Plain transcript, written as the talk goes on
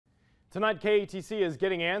Tonight, KATC is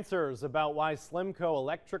getting answers about why SLEMCO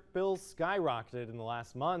electric bills skyrocketed in the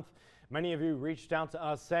last month. Many of you reached out to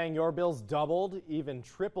us saying your bills doubled, even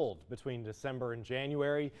tripled between December and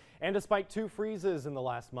January. And despite 2 freezes in the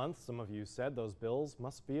last month, some of you said those bills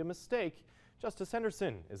must be a mistake. Justice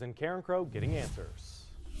Henderson is in Karen Crow getting answers.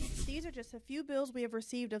 These are just a few bills we have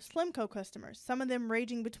received of SLEMCO customers, some of them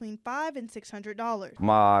ranging between $500 and $600.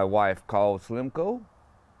 My wife called SLEMCO.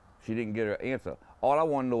 She didn't get her answer. All I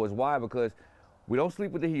want to know is why, because we don't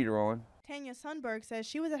sleep with the heater on. Tanya Sundberg says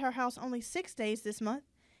she was at her house only 6 days this month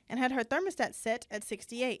and had her thermostat set at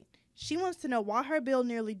 68. She wants to know why her bill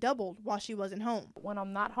nearly doubled while she wasn't home. When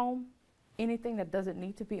I'm not home, anything that doesn't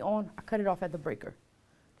need to be on, I cut it off at the breaker.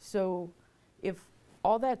 So if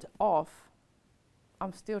all that's off,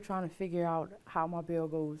 I'm still trying to figure out how my bill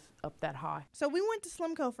goes up that high. So we went to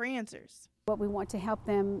SLEMCO for answers. What we want to help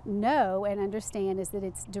them know and understand is that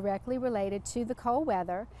it's directly related to the cold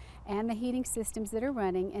weather and the heating systems that are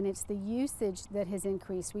running, and it's the usage that has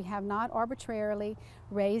increased. We have not arbitrarily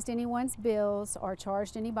raised anyone's bills or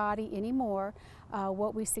charged anybody anymore.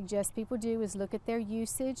 What we suggest people do is look at their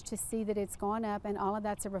usage to see that it's gone up, and all of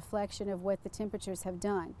that's a reflection of what the temperatures have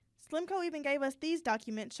done. SLEMCO even gave us these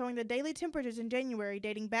documents showing the daily temperatures in January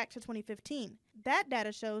dating back to 2015. That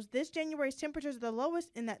data shows this January's temperatures are the lowest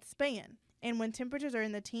in that span. And when temperatures are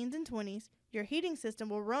in the teens and 20s, your heating system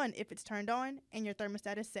will run if it's turned on and your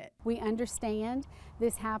thermostat is set. We understand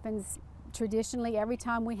this happens traditionally every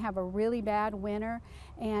time we have a really bad winter,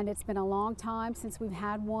 and it's been a long time since we've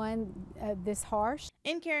had one this harsh.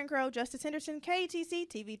 In Karen Crow, Justice Henderson, KATC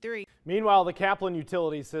TV3. Meanwhile, the Kaplan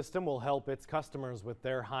utility system will help its customers with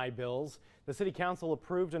their high bills. The City Council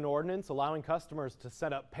approved an ordinance allowing customers to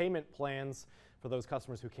set up payment plans for those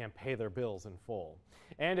customers who can't pay their bills in full.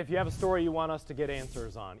 And if you have a story you want us to get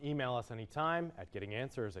answers on, email us anytime at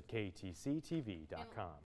gettinganswers@katctv.com.